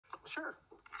Sure.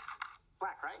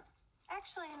 Black, right?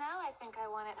 Actually, now I think I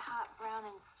want it hot, brown,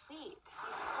 and sweet.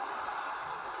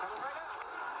 Coming right up.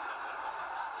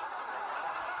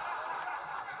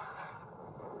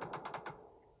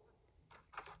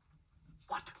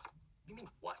 What? You mean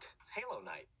what? It's Halo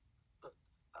night.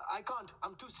 I can't.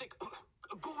 I'm too sick.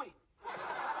 Go away.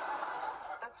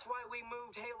 That's why we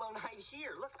moved Halo night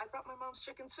here. Look, I brought my mom's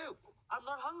chicken soup. I'm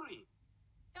not hungry.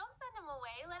 Don't send him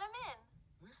away. Let him in.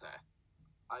 Who's that?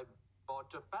 I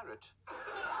bought a parrot.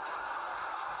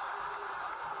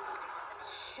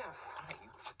 Yeah,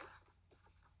 right.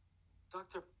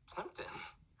 Dr. Plimpton.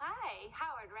 Hi,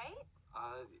 Howard, right?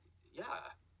 Yeah.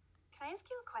 Can I ask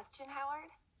you a question,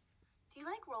 Howard? Do you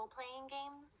like role-playing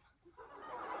games?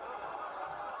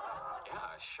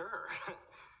 Yeah, sure.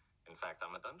 In fact,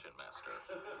 I'm a dungeon master.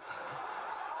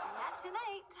 Not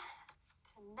tonight.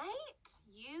 Tonight,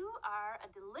 you are a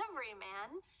delivery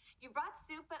man. You brought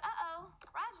soup, but uh-oh,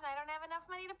 Raj and I don't have enough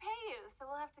money to pay you, so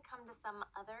we'll have to come to some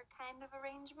other kind of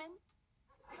arrangement.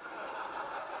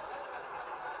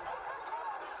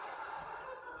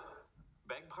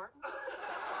 Beg pardon?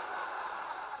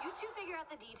 You two figure out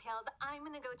the details. I'm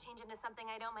gonna go change into something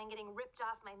I don't mind getting ripped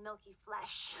off my milky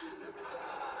flesh.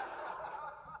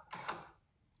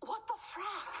 What the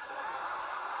frack?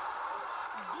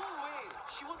 Go away.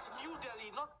 She wants New Delhi,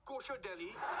 not kosher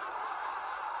Delhi.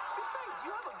 Besides, you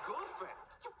have a girlfriend.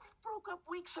 You broke up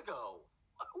weeks ago.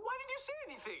 Why didn't you say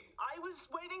anything? I was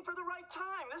waiting for the right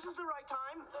time. This is the right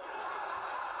time.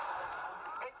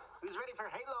 Hey, who's ready for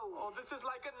Halo? Oh, this is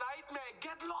like a nightmare.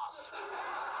 Get lost.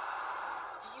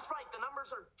 He's right. The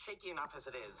numbers are shaky enough as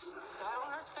it is. I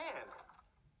don't understand.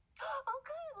 Oh,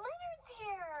 good. Leonard's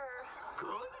here.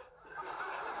 Good?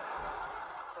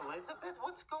 Elizabeth,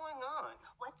 what's going on?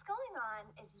 What's going on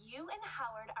is you and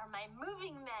Howard are my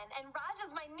moving men, and Raj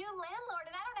is my new landlord,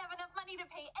 and I don't have enough money to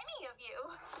pay any of you.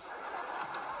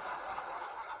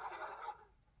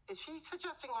 Is she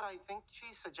suggesting what I think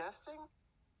she's suggesting?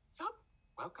 Yup.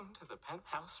 Welcome to the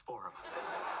Penthouse Forum.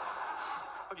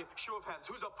 Okay, show of hands.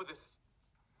 Who's up for this?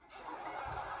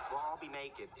 We'll all be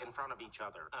naked in front of each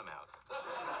other. I'm out.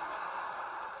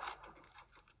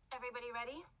 Everybody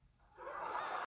ready?